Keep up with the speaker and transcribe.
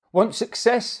Want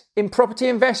success in property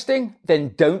investing?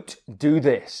 Then don't do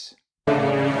this.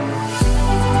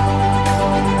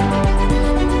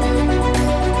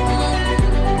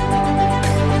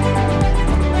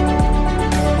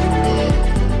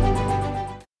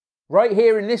 Right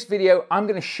here in this video, I'm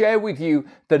going to share with you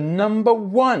the number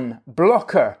one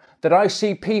blocker that I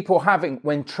see people having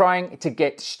when trying to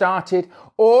get started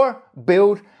or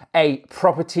build a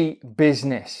property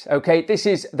business. Okay, this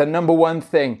is the number one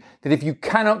thing that if you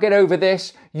cannot get over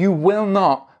this, you will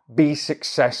not be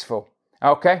successful.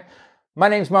 Okay, my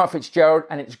name's Mark Fitzgerald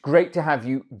and it's great to have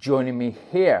you joining me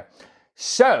here.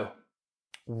 So,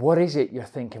 what is it you're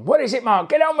thinking? What is it, Mark?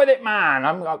 Get on with it, man.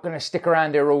 I'm not going to stick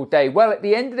around here all day. Well, at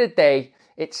the end of the day,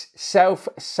 it's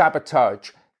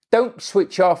self-sabotage. Don't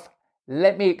switch off.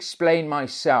 Let me explain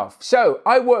myself. So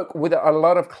I work with a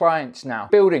lot of clients now,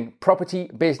 building property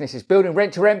businesses, building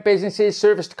rent-to-rent businesses,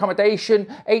 serviced accommodation,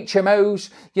 HMOs,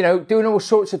 doing all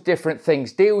sorts of different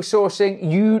things, deal sourcing,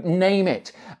 you name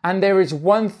it. And there is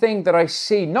one thing that I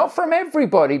see, not from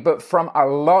everybody, but from a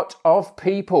lot of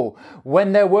people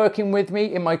when they're working with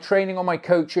me in my training or my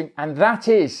coaching, and that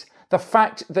is the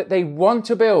fact that they want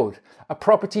to build a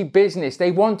property business.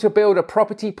 They want to build a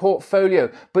property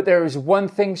portfolio, but there is one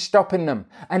thing stopping them,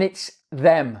 and it's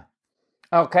them.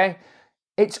 Okay?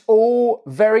 It's all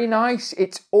very nice.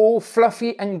 It's all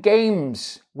fluffy and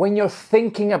games when you're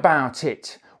thinking about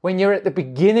it. When you're at the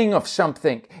beginning of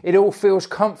something, it all feels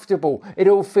comfortable. It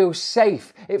all feels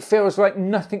safe. It feels like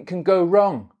nothing can go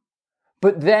wrong.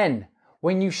 But then,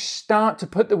 when you start to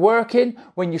put the work in,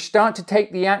 when you start to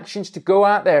take the actions to go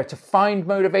out there, to find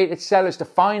motivated sellers, to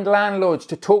find landlords,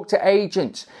 to talk to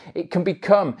agents, it can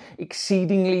become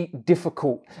exceedingly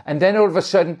difficult. And then all of a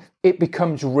sudden, it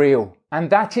becomes real. And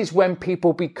that is when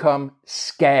people become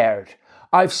scared.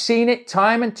 I've seen it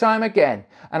time and time again,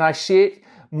 and I see it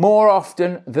more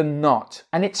often than not.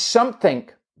 And it's something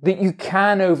that you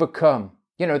can overcome.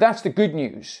 That's the good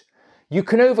news. You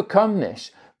can overcome this.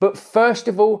 But first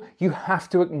of all, you have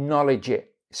to acknowledge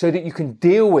it so that you can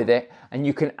deal with it and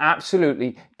you can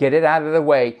absolutely get it out of the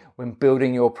way when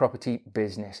building your property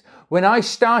business. When I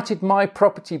started my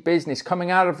property business coming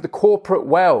out of the corporate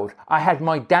world, I had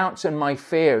my doubts and my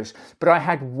fears, but I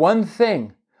had one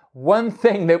thing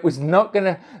that was not going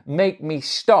to make me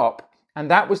stop,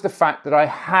 and that was the fact that I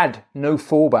had no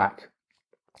fallback.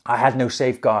 I had no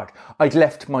safeguard. I'd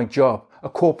left my job, a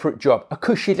corporate job, a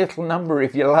cushy little number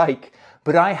if you like.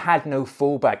 But I had no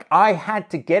fallback. I had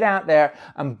to get out there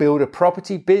and build a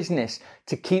property business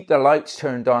to keep the lights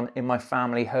turned on in my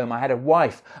family home. I had a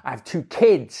wife. I have 2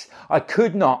 kids. I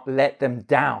could not let them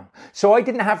down. So I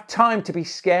didn't have time to be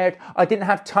scared. I didn't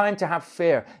have time to have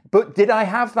fear. But did I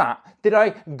have that? Did I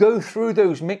go through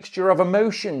those mixture of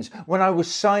emotions when I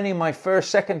was signing my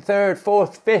first, second, third,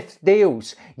 fourth, fifth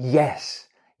deals? Yes.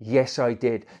 Yes, I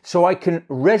did. So I can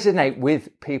resonate with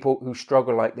people who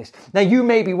struggle like this. Now, you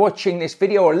may be watching this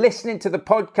video or listening to the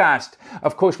podcast.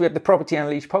 Of course, we have the Property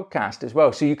Unleashed podcast as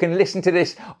well. So you can listen to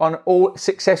this on all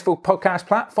successful podcast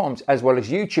platforms as well as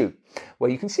YouTube,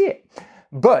 where you can see it.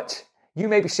 But you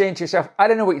may be saying to yourself, I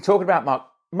don't know what you're talking about, Mark.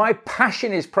 My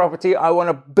passion is property. I want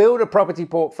to build a property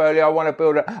portfolio. I want to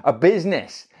build a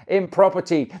business in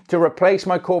property to replace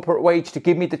my corporate wage, to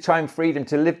give me the time freedom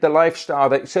to live the lifestyle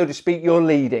that, so to speak, you're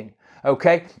leading.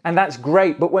 Okay? And that's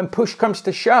great. But when push comes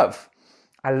to shove,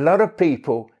 a lot of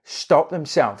people stop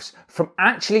themselves from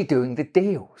actually doing the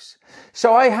deals.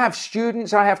 So I have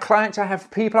students, I have clients, I have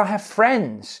people, I have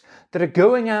friends that are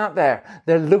going out there.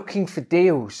 They're looking for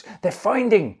deals. They're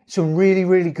finding some really,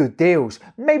 really good deals.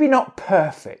 Maybe not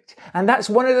perfect. And that's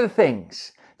one of the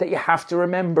things that you have to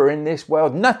remember in this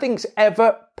world. Nothing's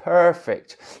ever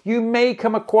perfect. You may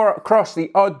come across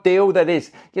the odd deal that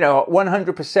is,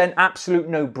 100% absolute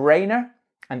no-brainer,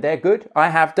 and they're good. I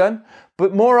have done.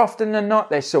 But more often than not,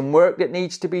 there's some work that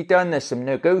needs to be done. There's some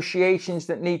negotiations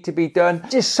that need to be done.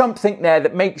 Just something there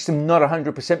that makes them not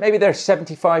 100%. Maybe they're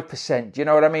 75%. Do you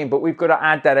know what I mean? But we've got to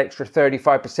add that extra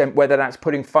 35%, whether that's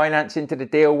putting finance into the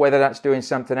deal, whether that's doing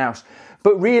something else.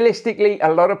 But realistically, a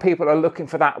lot of people are looking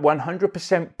for that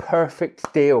 100%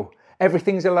 perfect deal.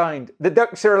 Everything's aligned. The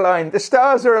ducks are aligned. The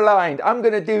stars are aligned. I'm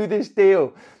going to do this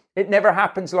deal. It never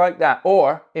happens like that.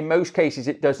 Or in most cases,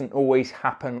 it doesn't always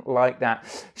happen like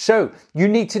that. So you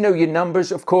need to know your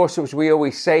numbers, of course, as we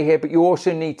always say here, but you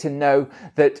also need to know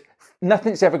that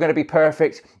nothing's ever going to be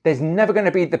perfect. There's never going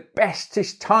to be the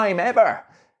bestest time ever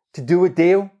to do a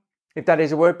deal. If that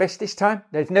is a word, bestest time.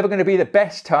 There's never going to be the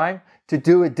best time to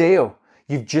do a deal.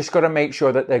 You've just got to make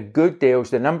sure that they're good deals,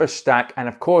 the numbers stack, and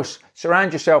of course,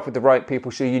 surround yourself with the right people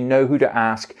so you know who to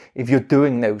ask if you're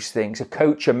doing those things. A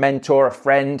coach, a mentor, a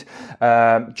friend,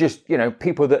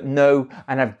 people that know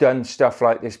and have done stuff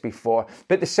like this before.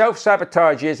 But the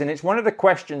self-sabotage is, and it's one of the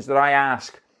questions that I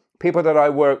ask people that I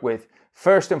work with,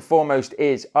 first and foremost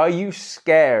is, are you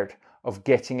scared of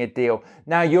getting a deal?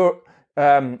 Now,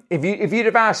 if you'd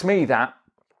have asked me that,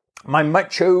 my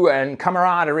macho and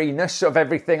camaraderie-ness of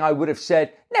everything, I would have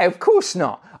said, no, of course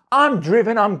not. I'm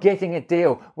driven, I'm getting a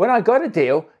deal. When I got a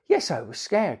deal, yes, I was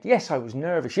scared. Yes, I was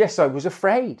nervous. Yes, I was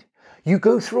afraid. You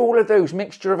go through all of those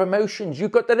mixture of emotions.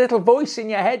 You've got the little voice in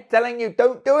your head telling you,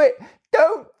 don't do it.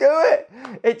 Don't do it.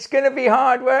 It's going to be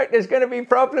hard work. There's going to be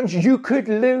problems. You could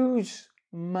lose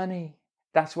money.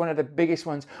 That's one of the biggest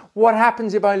ones. What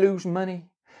happens if I lose money?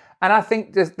 And I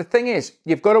think the thing is,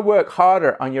 you've got to work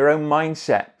harder on your own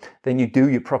mindset than you do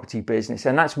your property business.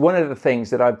 And that's one of the things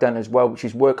that I've done as well, which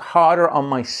is work harder on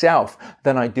myself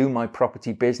than I do my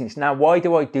property business. Now, why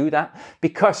do I do that?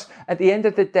 Because at the end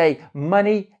of the day,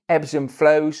 money ebbs and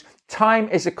flows. Time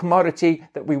is a commodity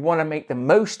that we want to make the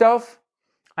most of.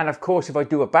 And of course, if I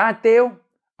do a bad deal,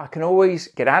 I can always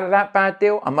get out of that bad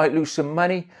deal. I might lose some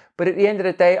money. But at the end of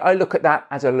the day, I look at that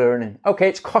as a learning. Okay,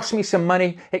 it's cost me some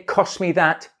money. It cost me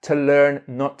that to learn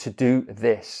not to do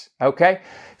this. Okay,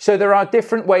 so there are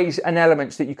different ways and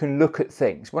elements that you can look at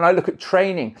things. When I look at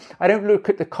training, I don't look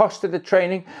at the cost of the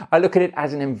training. I look at it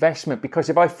as an investment, because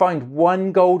if I find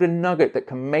one golden nugget that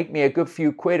can make me a good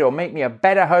few quid or make me a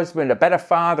better husband, a better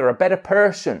father, a better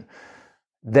person,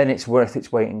 then it's worth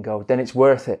its weight in gold. Then it's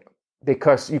worth it.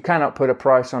 Because you cannot put a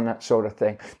price on that sort of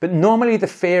thing. But normally the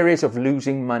fear is of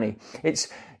losing money. It's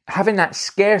having that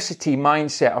scarcity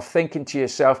mindset of thinking to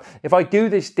yourself, if I do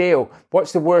this deal,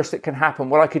 what's the worst that can happen?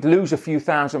 Well, I could lose a few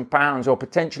 £1,000s or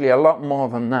potentially a lot more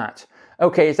than that.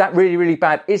 Okay, is that really, really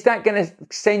bad? Is that going to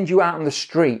send you out on the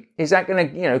street? Is that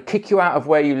going to, kick you out of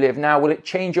where you live? Now, will it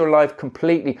change your life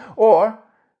completely? Or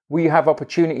will you have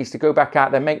opportunities to go back out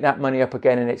there, make that money up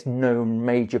again, and it's no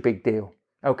major big deal?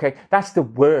 Okay, that's the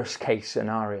worst case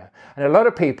scenario. And a lot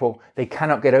of people, they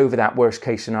cannot get over that worst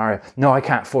case scenario. No, I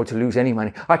can't afford to lose any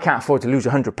money. I can't afford to lose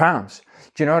 £100.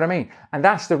 Do you know what I mean? And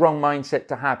that's the wrong mindset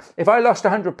to have. If I lost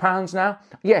 £100 now,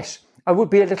 yes, I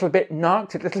would be a little bit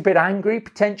knocked, a little bit angry,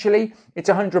 potentially. It's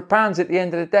 £100 at the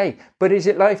end of the day. But is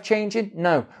it life-changing?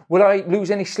 No. Will I lose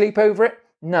any sleep over it?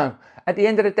 No. At the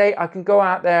end of the day, I can go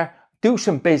out there, do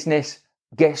some business,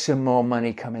 get some more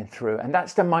money coming through. And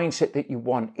that's the mindset that you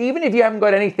want. Even if you haven't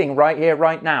got anything right here,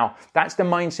 right now, that's the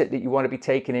mindset that you want to be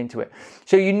taking into it.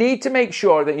 So you need to make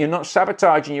sure that you're not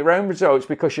sabotaging your own results,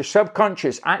 because your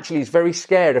subconscious actually is very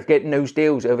scared of getting those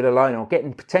deals over the line, or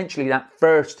getting potentially that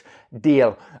first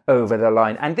deal over the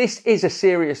line. And this is a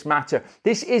serious matter.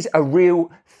 This is a real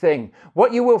thing.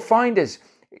 What you will find is,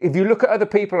 if you look at other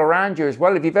people around you as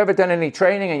well, if you've ever done any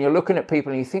training and you're looking at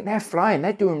people and you think they're flying,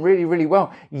 they're doing really, really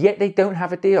well, yet they don't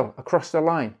have a deal across the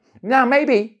line. Now,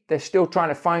 maybe they're still trying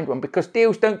to find one, because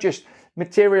deals don't just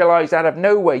materialize out of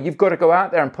nowhere. You've got to go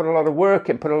out there and put a lot of work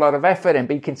in, put a lot of effort in,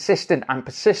 be consistent and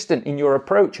persistent in your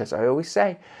approach, as I always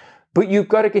say. But you've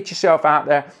got to get yourself out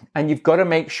there, and you've got to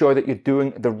make sure that you're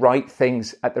doing the right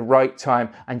things at the right time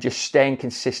and just staying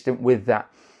consistent with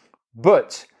that.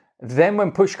 But then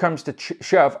when push comes to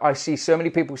shove, I see so many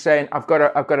people saying, I've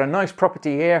got a nice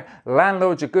property here,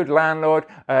 landlord's a good landlord,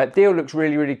 deal looks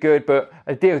really, really good, but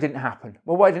a deal didn't happen.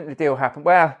 Well, why didn't the deal happen?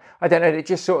 Well, I don't know, it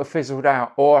just sort of fizzled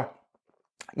out. Or,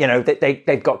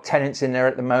 they've got tenants in there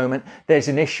at the moment, there's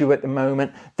an issue at the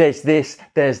moment, there's this,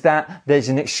 there's that, there's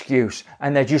an excuse.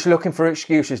 And they're just looking for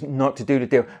excuses not to do the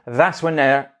deal. That's when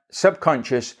their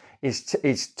subconscious is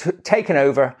taken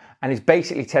over and is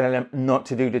basically telling them not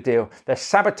to do the deal. They're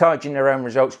sabotaging their own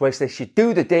results, whereas they should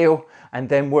do the deal and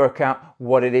then work out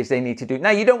what it is they need to do.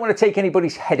 Now, you don't want to take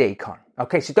anybody's headache on,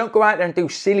 okay? So don't go out there and do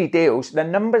silly deals. The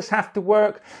numbers have to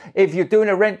work. If you're doing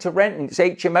a rent-to-rent and it's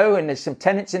HMO and there's some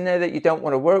tenants in there that you don't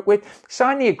want to work with,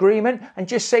 sign the agreement and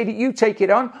just say that you take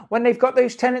it on when they've got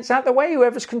those tenants out the way,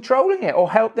 whoever's controlling it, or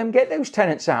help them get those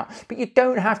tenants out. But you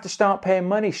don't have to start paying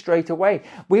money straight away.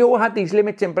 We all have these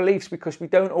limiting beliefs because we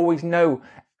don't always know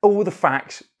all the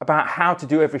facts about how to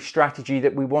do every strategy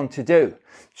that we want to do.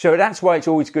 So that's why it's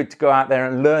always good to go out there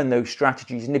and learn those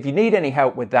strategies. And if you need any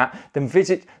help with that, then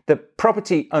visit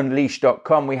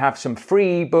thepropertyunleashed.com. We have some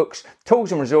free ebooks,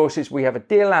 tools and resources. We have a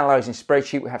deal analyzing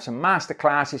spreadsheet. We have some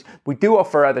masterclasses. We do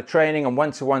offer other training and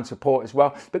one-to-one support as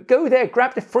well. But go there,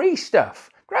 grab the free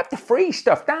stuff. Grab the free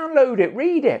stuff, download it,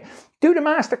 read it, do the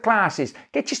masterclasses,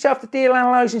 get yourself the deal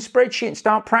analyzing spreadsheet and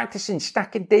start practicing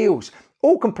stacking deals.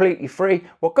 all completely free.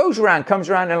 What goes around comes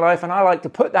around in life, and I like to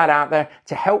put that out there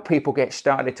to help people get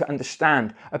started to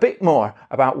understand a bit more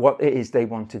about what it is they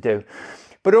want to do.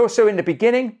 But also in the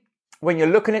beginning, when you're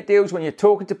looking at deals, when you're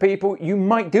talking to people, you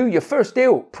might do your first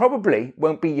deal, probably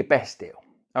won't be your best deal,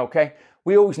 okay?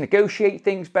 We always negotiate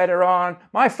things better on.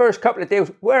 My first couple of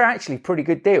deals were actually pretty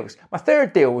good deals. My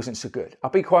third deal wasn't so good. I'll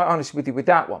be quite honest with you with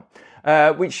that one,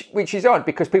 which is odd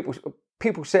because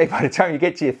people say by the time you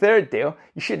get to your third deal,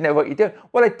 you should know what you're doing.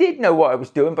 Well, I did know what I was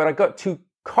doing, but I got too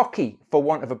cocky, for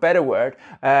want of a better word,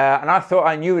 and I thought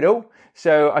I knew it all.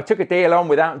 So I took a deal on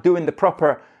without doing the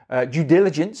proper due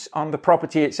diligence on the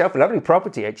property itself. A lovely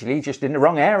property, actually, just in the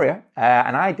wrong area.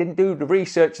 And I didn't do the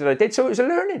research that I did, so it was a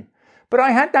learning. But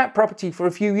I had that property for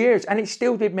a few years, and it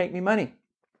still did make me money.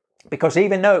 Because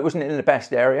even though it wasn't in the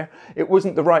best area, it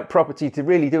wasn't the right property to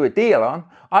really do a deal on,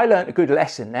 I learned a good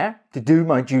lesson there to do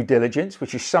my due diligence,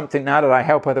 which is something now that I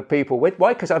help other people with.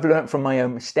 Why? Because I've learned from my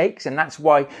own mistakes, and that's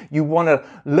why you want to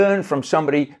learn from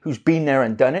somebody who's been there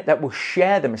and done it, that will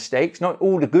share the mistakes, not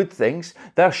all the good things.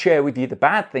 They'll share with you the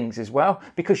bad things as well,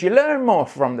 because you learn more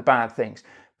from the bad things.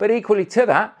 But equally to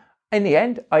that, in the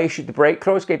end, I issued the break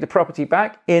clause, gave the property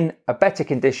back in a better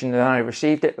condition than I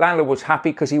received it. Landlord was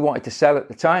happy because he wanted to sell at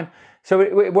the time. So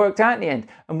it worked out in the end.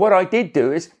 And what I did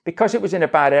do is, because it was in a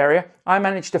bad area, I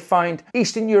managed to find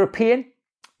Eastern European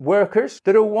workers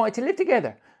that all wanted to live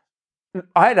together.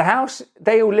 I had a house,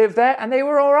 they all lived there, and they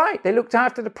were all right. They looked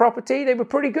after the property. They were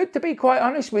pretty good, to be quite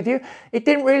honest with you. It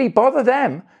didn't really bother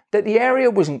them that the area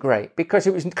wasn't great because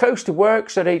it was close to work,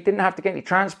 so they didn't have to get any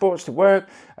transports to work.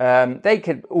 They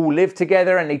could all live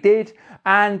together, and they did.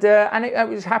 And it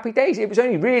was happy days. It was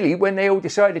only really when they all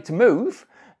decided to move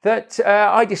that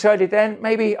I decided then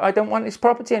maybe I don't want this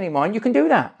property anymore. And you can do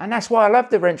that. And that's why I love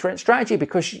the rent-to-rent strategy,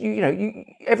 because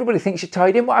everybody thinks you're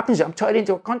tied in. What happens? I'm tied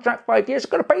into a contract 5 years.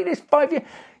 I've got to pay this 5 years.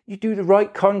 You do the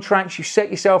right contracts, you set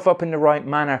yourself up in the right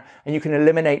manner, and you can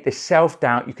eliminate the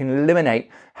self-doubt, you can eliminate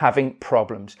having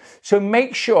problems. So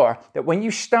make sure that when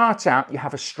you start out, you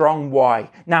have a strong why.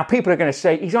 Now, people are going to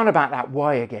say, he's on about that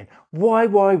why again.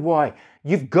 Why?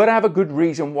 You've got to have a good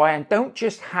reason why, and don't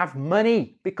just have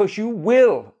money, because you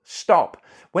will stop.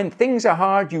 When things are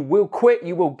hard, you will quit,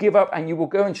 you will give up, and you will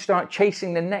go and start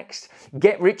chasing the next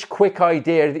get-rich-quick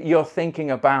idea that you're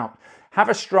thinking about. Have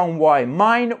a strong why.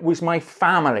 Mine was my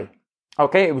family.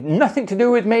 Okay, it was nothing to do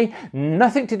with me,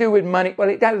 nothing to do with money. Well,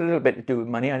 it had a little bit to do with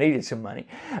money. I needed some money.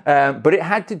 But it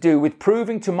had to do with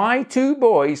proving to my two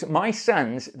boys, my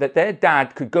sons, that their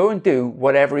dad could go and do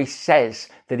whatever he says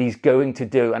that he's going to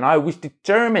do. And I was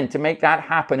determined to make that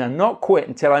happen and not quit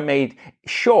until I made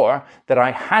sure that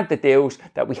I had the deals,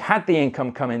 that we had the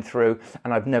income coming through,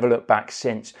 and I've never looked back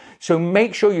since. So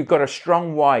make sure you've got a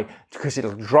strong why, because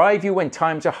it'll drive you when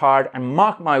times are hard, and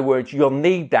mark my words, you'll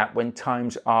need that when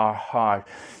times are hard.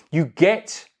 You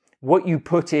get what you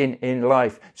put in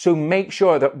life. So make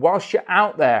sure that whilst you're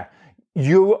out there,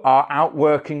 you are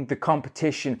outworking the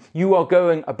competition. You are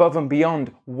going above and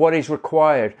beyond what is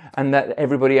required and that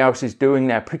everybody else is doing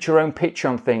there. Put your own pitch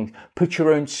on things. Put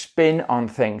your own spin on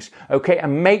things. Okay,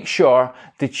 and make sure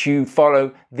that you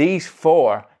follow these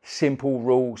 4 simple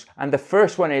rules. And the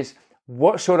first one is,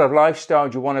 what sort of lifestyle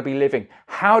do you want to be living?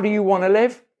 How do you want to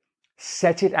live?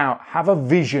 Set it out. Have a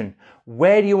vision.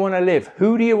 Where do you want to live?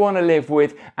 Who do you want to live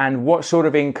with? And what sort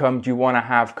of income do you want to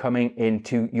have coming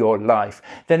into your life?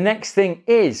 The next thing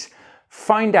is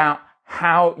find out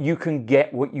how you can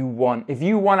get what you want. If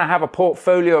you want to have a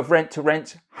portfolio of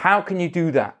rent-to-rents, how can you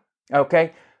do that?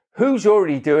 Okay? Who's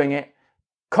already doing it?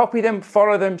 Copy them,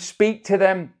 follow them, speak to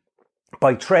them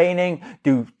by training,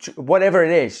 do whatever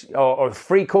it is, or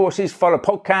free courses, follow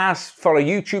podcasts, follow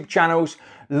YouTube channels.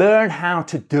 Learn how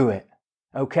to do it.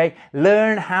 Okay,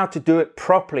 learn how to do it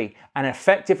properly and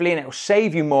effectively, and it will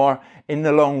save you more in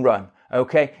the long run.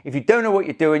 Okay, if you don't know what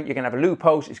you're doing, you're going to have a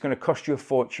loophole. It's going to cost you a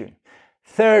fortune.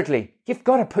 Thirdly, you've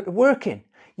got to put the work in.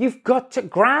 You've got to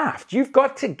graft. You've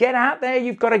got to get out there.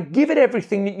 You've got to give it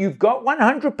everything that you've got.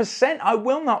 100%. I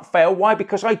will not fail. Why?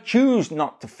 Because I choose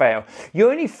not to fail. You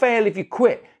only fail if you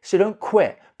quit. So don't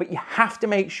quit. But you have to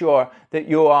make sure that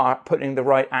you are putting the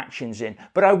right actions in.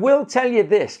 But I will tell you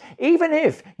this, even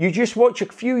if you just watch a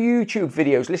few YouTube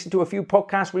videos, listen to a few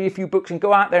podcasts, read a few books, and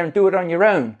go out there and do it on your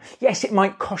own, yes, it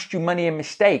might cost you money and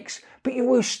mistakes, but you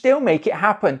will still make it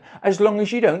happen as long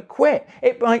as you don't quit.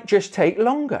 It might just take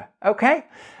longer, okay?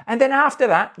 And then after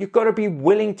that, you've got to be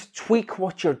willing to tweak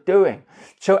what you're doing.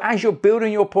 So as you're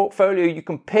building your portfolio, you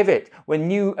can pivot when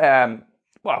new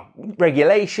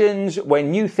regulations,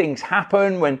 when new things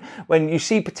happen, when you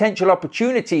see potential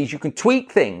opportunities, you can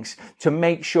tweak things to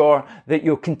make sure that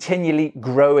you're continually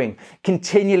growing,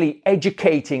 continually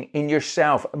educating in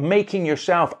yourself, making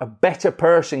yourself a better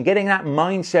person, getting that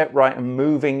mindset right and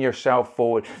moving yourself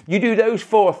forward. You do those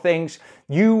 4 things,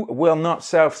 you will not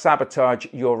self-sabotage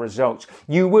your results.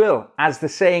 You will, as the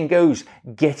saying goes,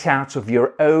 get out of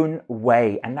your own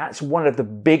way. And that's one of the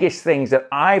biggest things that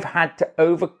I've had to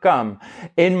overcome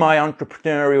in my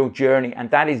entrepreneurial journey. And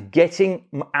that is getting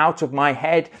out of my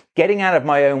head, getting out of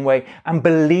my own way and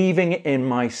believing in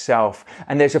myself.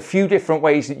 And there's a few different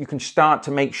ways that you can start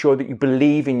to make sure that you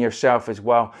believe in yourself as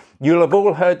well. You'll have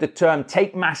all heard the term,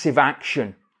 take massive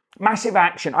action. Massive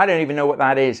action. I don't even know what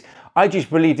that is. I just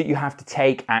believe that you have to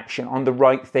take action on the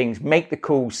right things. Make the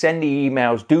calls, send the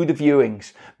emails, do the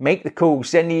viewings. Make the calls,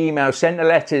 send the emails, send the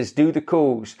letters, do the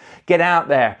calls. Get out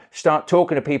there, start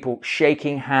talking to people,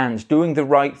 shaking hands, doing the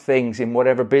right things in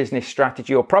whatever business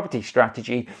strategy or property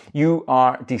strategy you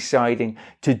are deciding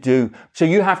to do. So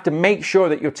you have to make sure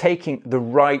that you're taking the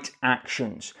right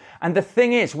actions. And the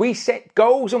thing is, we set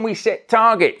goals and we set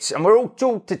targets and we're all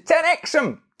told to 10x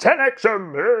them. 10x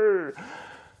them.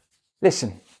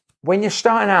 Listen. When you're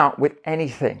starting out with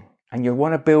anything and you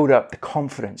want to build up the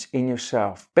confidence in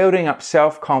yourself, building up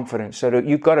self-confidence so that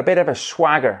you've got a bit of a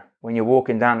swagger when you're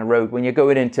walking down the road, when you're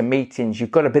going into meetings, you've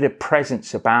got a bit of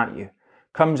presence about you,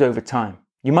 comes over time.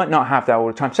 You might not have that all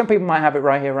the time. Some people might have it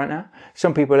right here, right now.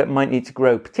 Some people it might need to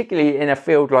grow, particularly in a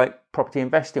field like property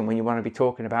investing when you want to be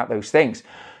talking about those things.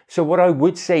 So what I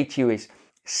would say to you is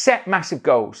set massive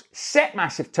goals, set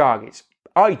massive targets.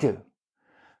 I do.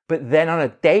 But then on a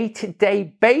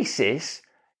day-to-day basis,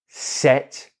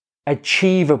 set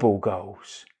achievable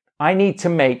goals. I need to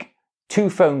make 2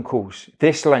 phone calls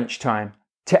this lunchtime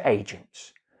to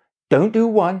agents. Don't do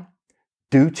 1,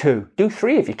 do 2. Do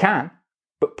 3 if you can,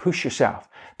 but push yourself.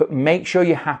 But make sure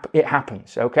it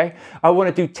happens, okay? I want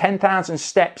to do 10,000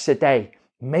 steps a day.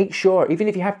 Make sure, even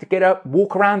if you have to get up,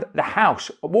 walk around the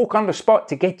house, walk on the spot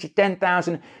to get your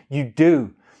 10,000, you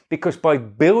do. Because by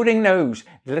building those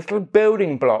little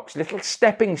building blocks, little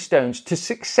stepping stones to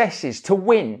successes, to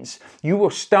wins, you will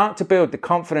start to build the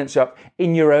confidence up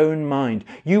in your own mind.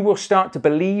 You will start to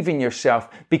believe in yourself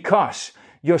because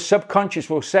your subconscious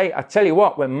will say, I tell you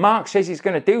what, when Mark says he's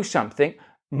going to do something,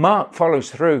 Mark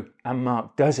follows through and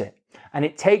Mark does it. And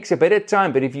it takes a bit of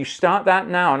time, but if you start that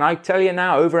now, and I tell you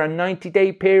now, over a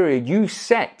 90-day period, you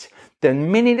set the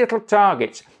mini little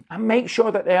targets and make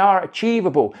sure that they are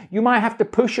achievable. You might have to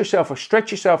push yourself or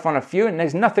stretch yourself on a few, and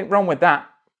there's nothing wrong with that.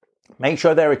 Make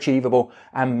sure they're achievable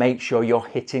and make sure you're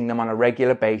hitting them on a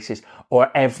regular basis or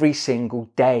every single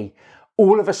day.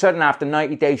 All of a sudden, after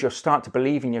 90 days, you'll start to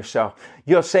believe in yourself.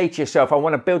 You'll say to yourself, I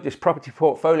want to build this property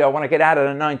portfolio. I want to get out of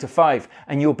the 9 to 5.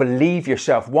 And you'll believe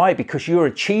yourself. Why? Because you're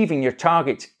achieving your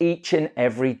targets each and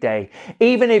every day.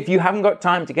 Even if you haven't got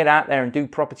time to get out there and do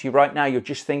property right now, you're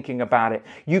just thinking about it.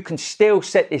 You can still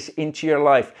set this into your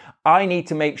life. I need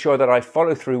to make sure that I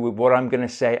follow through with what I'm going to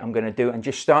say I'm going to do and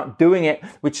just start doing it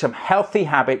with some healthy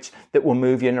habits that will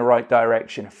move you in the right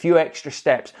direction. A few extra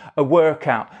steps, a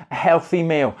workout, a healthy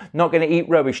meal, not going to eat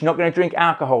rubbish, not going to drink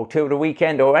alcohol till the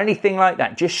weekend or anything like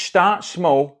that. Just start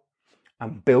small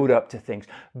and build up to things.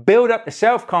 Build up the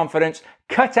self-confidence,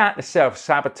 cut out the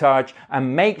self-sabotage,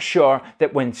 and make sure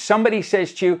that when somebody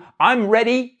says to you, I'm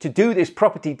ready to do this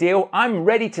property deal, I'm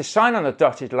ready to sign on the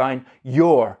dotted line,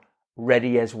 you're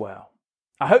ready as well.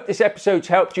 I hope this episode's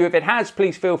helped you. If it has,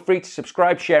 please feel free to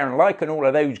subscribe, share and like and all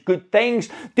of those good things.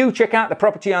 Do check out the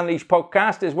Property Unleashed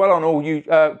podcast as well on all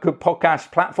good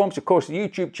podcast platforms. Of course, the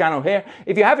YouTube channel here.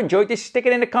 If you have enjoyed this, stick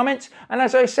it in the comments. And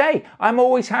as I say, I'm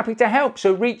always happy to help.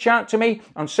 So reach out to me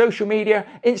on social media.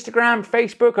 Instagram,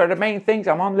 Facebook are the main things.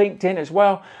 I'm on LinkedIn as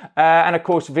well. And of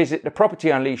course, visit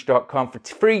thepropertyunleashed.com for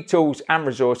free tools and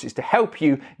resources to help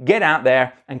you get out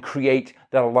there and create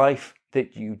the life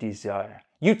that you desire.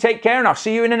 You take care and I'll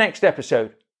see you in the next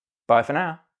episode. Bye for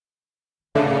now.